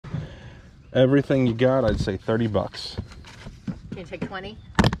Everything you got, I'd say 30 bucks. Can you take 20?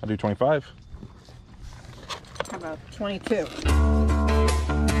 I'll do 25. How about 22?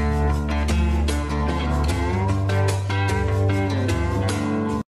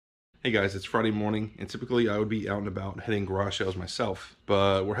 Hey guys, it's Friday morning, and typically I would be out and about hitting garage sales myself,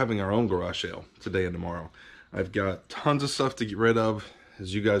 but we're having our own garage sale today and tomorrow. I've got tons of stuff to get rid of.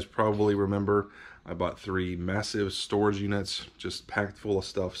 As you guys probably remember, I bought 3 massive storage units, just packed full of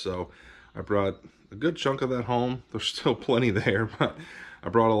stuff, so I brought a good chunk of that home. There's still plenty there, but I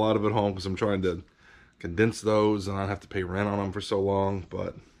brought a lot of it home because I'm trying to condense those and I don't have to pay rent on them for so long,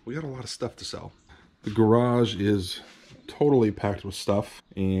 but we got a lot of stuff to sell. The garage is totally packed with stuff,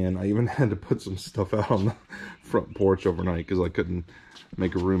 and I even had to put some stuff out on the front porch overnight because I couldn't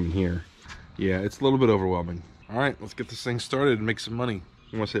make a room in here. Yeah, it's a little bit overwhelming. All right, let's get this thing started and make some money.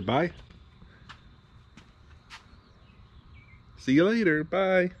 You want to say bye? See you later.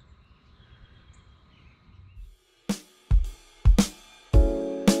 Bye.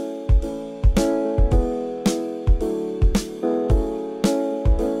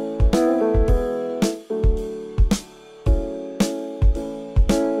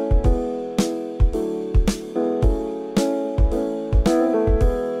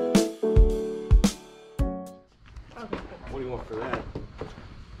 What do you want for that?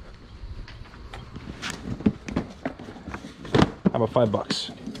 How about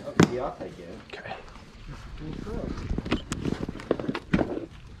 $5? Yeah, I'll take it. Okay.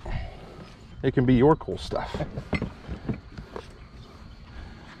 It can be your cool stuff.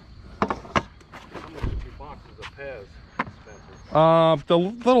 How much are 2 boxes of Pez, Spencer? The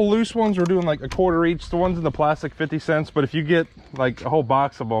little loose ones we're doing like a quarter each. The ones in the plastic, 50 cents. But if you get like a whole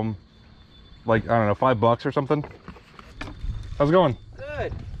box of them, like, I don't know, $5 or something. How's it going?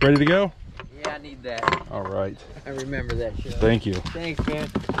 Good. Ready to go? Yeah, I need that. All right. I remember that show. Thank you. Thanks, man.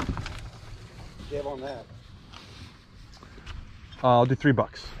 Give on that. I'll do $3. You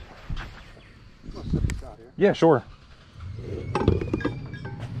want to sit this out here? Yeah, sure.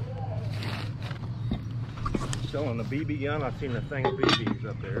 Selling the BB gun. I've seen the thing of BBs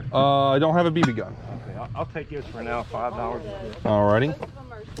up there. I don't have a BB gun. Okay, I'll take this for now. $5. Alrighty.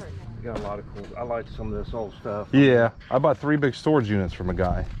 We got a lot of cool. I like some of this old stuff. Yeah, I bought 3 big storage units from a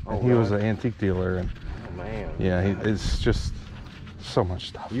guy. Oh, And he was right. an antique dealer, and Oh man. yeah, it's just so much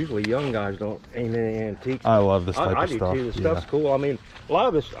stuff. Usually young guys ain't any antiques. I love this type I of do stuff. too. The stuff's cool. I mean, a lot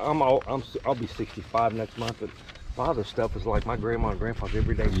of this. I'll be 65 next month, but a lot of this stuff is like my grandma and grandpa's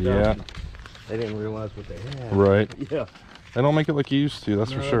everyday stuff. Yeah. They didn't realize what they had. Right. Yeah. They don't make it like you used to,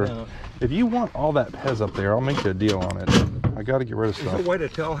 that's for sure. No. If you want all that Pez up there, I'll make you a deal on it. I got to get rid of Is there stuff. a way to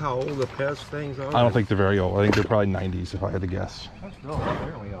tell how old the Pez things are? I don't think they're very old. I think they're probably 90s if I had to guess. That's not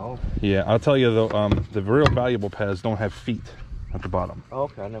fairly old. Yeah, I'll tell you though, the real valuable Pez don't have feet at the bottom. Oh,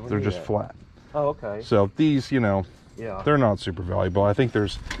 okay, I never They're knew just that. flat. Oh, okay. So these, you know, Yeah. they're not super valuable. I think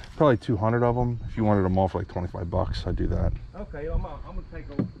there's probably 200 of them. If you wanted them all for like $25, I'd do that. Okay, I'm gonna take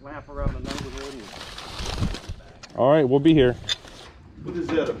a lap around the neighborhood. All right, we'll be here. What is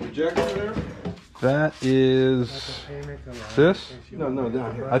that? A projector there? That is this. No,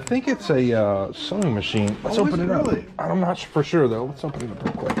 down here. I think it's a sewing machine. Let's open it up. really? I'm not for sure though. Let's open it up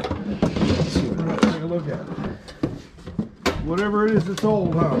real quick. Let's see what it is. Take a look at it. Whatever it is, it's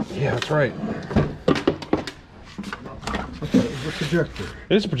old, huh? Yeah, that's right. Okay, it's a projector.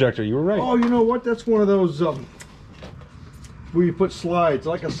 It is a projector. You were right. Oh, you know what? That's one of those where you put slides,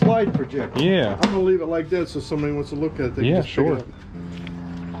 like a slide projector. Yeah. I'm gonna leave it like that so somebody wants to look at it. They can Yeah, just pick it sure. up.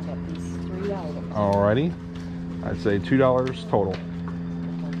 I got these 3 items. Alrighty. I'd say $2 total.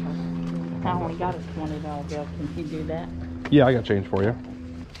 I only got a $20 bill. Can you do that? Yeah, I got change for you.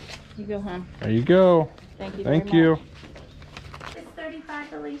 You go home. There you go. Thank you Thank very you. much. It's 35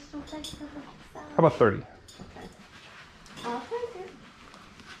 the least will take for the salad. How about 30? I'll take it.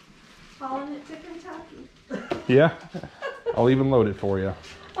 Hauling it to Kentucky. Yeah. I'll even load it for you.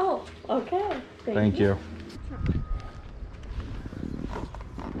 Oh, okay. Thank you.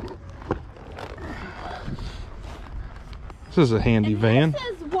 This is a handy van. This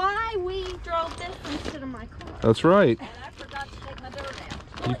is why we drove this instead of my car. That's right. And I forgot to take my door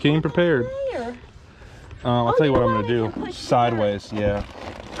down. You came prepared. There. I'll tell you what I'm wanted gonna to do. push it Sideways, yeah.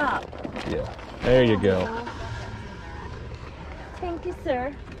 Up. Yeah. There you go. Thank you,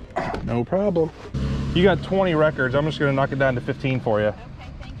 sir. No problem. You got 20 records. I'm just gonna knock it down to 15 for you. Okay,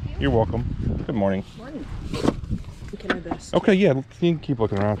 thank you. You're welcome. Good morning. Morning. Can I best? Okay, yeah, you can keep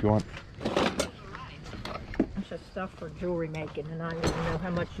looking around if you want. Bunch of stuff for jewelry making, and I don't know how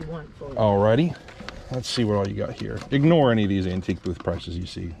much you want for it. Alrighty. Let's see what all you got here. Ignore any of these antique booth prices you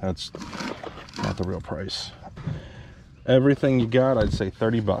see. That's not the real price. Everything you got, I'd say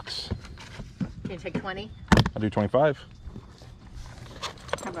 30 bucks. Can you take 20? I'll do 25.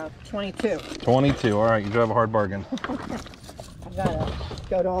 How about 22? 22. All right, you drive a hard bargain. I've got to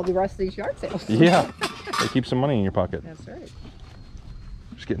go to all the rest of these yard sales. Yeah. They keep some money in your pocket. That's right.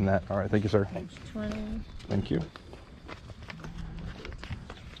 Just getting that. All right, thank you, sir. Page 20. Thank you.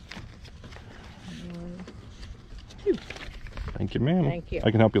 Thank you, ma'am. Thank you.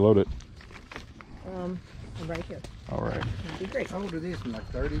 I can help you load it. Right here. All right. That'd be great. How old are these? From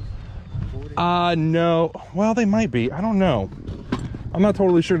like 30s, 40? No. Well, they might be. I don't know. I'm not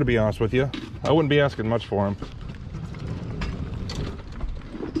totally sure, to be honest with you. I wouldn't be asking much for them.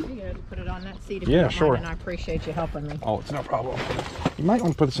 You go put it on that seat if Yeah, you don't sure. mind, and I appreciate you helping me. Oh, it's no problem. You might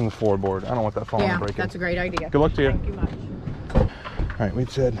want to put this in the floorboard. I don't want that falling and Yeah, breaking. that's a great idea. Good luck to you. Thank you much. All right, we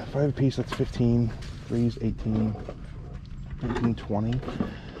said 5 apiece, that's 15. 3's 18. 19, 20.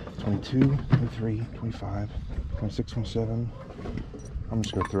 22, 23, 25, 26, 27. I'm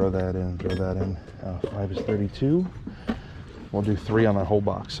just going to throw that in, 5 is 32. We'll do 3 on that whole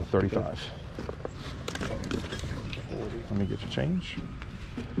box, so 35. Let me get your change.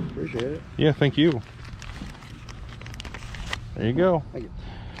 Appreciate it. Yeah, thank you. There you go. Thank you.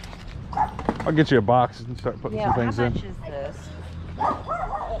 I'll get you a box and start putting some things in. is this?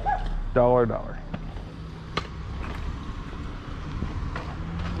 $1.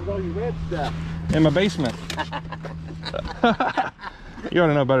 Where's all your red stuff? In my basement. You ought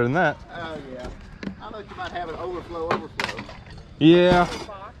to know better than that. Oh, yeah. I thought you might have an overflow. Yeah.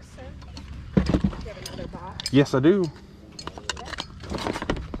 Box, sir? You have another box? Yes, I do.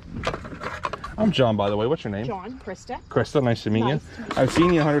 I'm John, by the way. What's your name? John, Krista. Krista, nice to meet Nice you. I've seen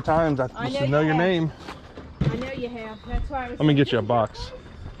you 100 times. I I just know know you your have. name. I know you have. That's why I was. Let me get you a box.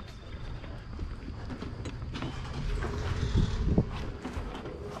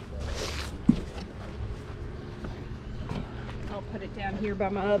 I'll put it down here by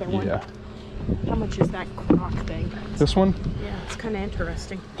my other one. Yeah. How much is that crock thing? This one? Yeah, it's kind of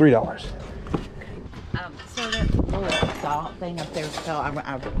interesting. $3. So that little salt thing up there fell. I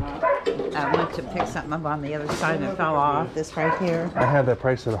went to pick something up on the other side and it fell off. This right here. I had that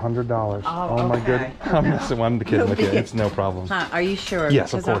price at $100. Oh, my okay. goodness. I'm messing. I'm kidding with you. It's no problem. Huh? Are you sure?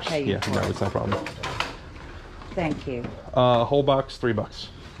 Yes, of Because I'll course. pay you Yeah, for no, it. it's no problem. Thank you. Whole box, $3.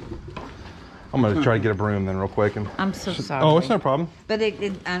 I'm gonna try to get a broom then real quick and. I'm so sorry. Oh, it's no problem. But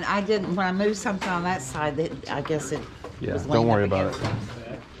and I didn't. When I moved something on that side, I guess it. Yeah, was don't leaning worry up about against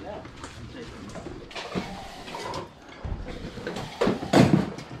it.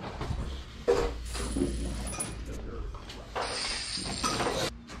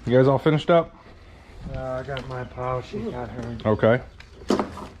 You guys all finished up? I got my pile, she got her. Okay.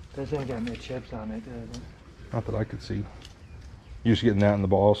 This ain't got no chips on it, does it? Not that I could see. You just getting that in the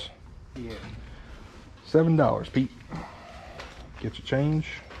balls? Yeah. $7, Pete. Get your change.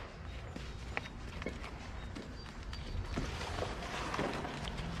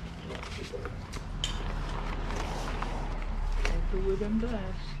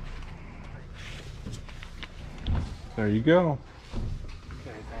 There you go.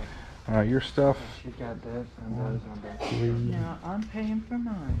 Okay, thanks. All right, your stuff. She got this and those on that. 3. Now I'm paying for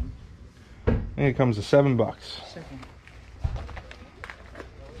mine. And it comes to $7. Second.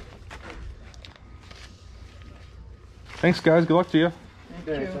 Thanks, guys. Good luck to you.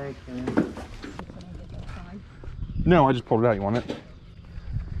 Okay, thank you. No, I just pulled it out. You want it?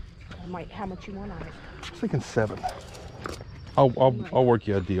 How much you want on it? I was thinking 7. I'll work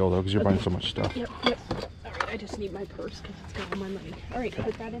you a deal though, because you're buying so much stuff. Yep. All right, I just need my purse because it's got all my money. All right,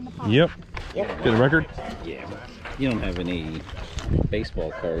 put that in the pocket. Yep. Get a record? Yeah. You don't have any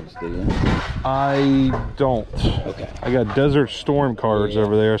baseball cards, do you? I don't. Okay. I got Desert Storm cards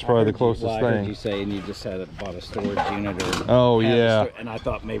over there. It's probably the closest I heard thing. you say, and you just had bought a storage unit, or Oh, had a yeah. and I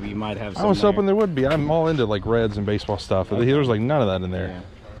thought maybe you might have some. I was hoping there would be. I'm all into like Reds and baseball stuff. But there's like none of that in there. Yeah.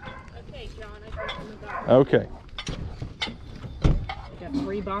 Okay, John, I got them about. Okay. Got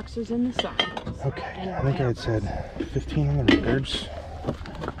 3 boxes in the side. Okay. I think I had said 15 on the records.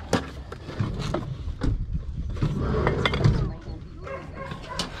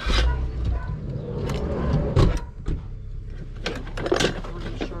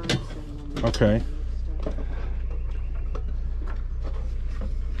 Okay.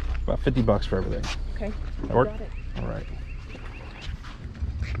 About $50 for everything. Okay. That work? Got it. All right.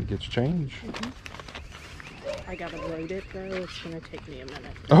 Let me get your change. I gotta load it though. It's gonna take me a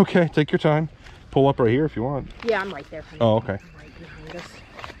minute. Okay, take your time. Pull up right here if you want. Yeah, I'm right there. Honey. Oh, okay. I'm right behind us.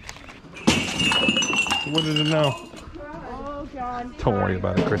 What did it know? Oh, John. Don't worry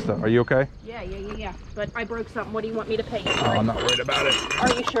about it, Krista. Are you okay? Yeah. But I broke something. What do you want me to pay you for? Oh, I'm not worried about it.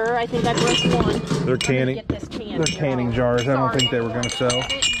 Are you sure? I think I broke one. They're canning. Get this can. They're canning jars. I don't Sorry. think they were going to sell.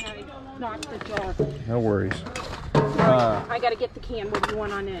 not the jar. No worries. I gotta get the can. What do you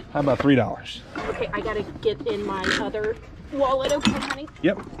want on it? How about $3? Okay, I gotta get in my other wallet. Okay, honey.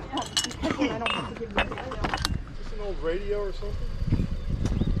 Yep. I don't have to give you that. Is this an old radio or something?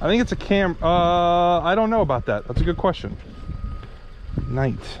 I think it's a cam. I don't know about that. That's a good question.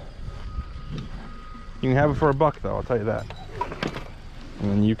 Night. You can have it for $1 though. I'll tell you that. And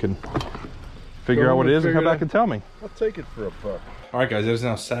then you can figure out what it is and come back and tell me. I'll take it for $1. All right, guys. It is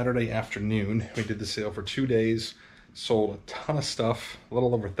now Saturday afternoon. We did the sale for 2 days. Sold a ton of stuff. A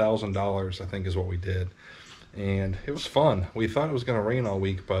little over $1,000, I think, is what we did. And it was fun. We thought it was going to rain all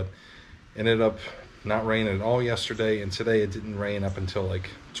week, but it ended up not raining at all yesterday, and today it didn't rain up until like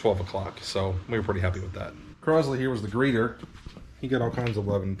 12 o'clock, so we were pretty happy with that. Crosley here was the greeter. He got all kinds of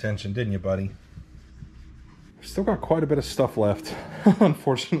love and attention, didn't you, buddy? Still got quite a bit of stuff left,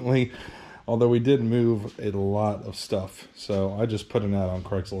 unfortunately, although we did move a lot of stuff. So I just put an ad on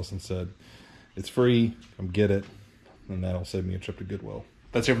Craigslist and said, it's free, come get it, and that'll save me a trip to Goodwill.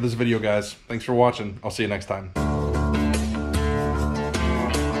 That's it for this video, guys. Thanks for watching. I'll see you next time.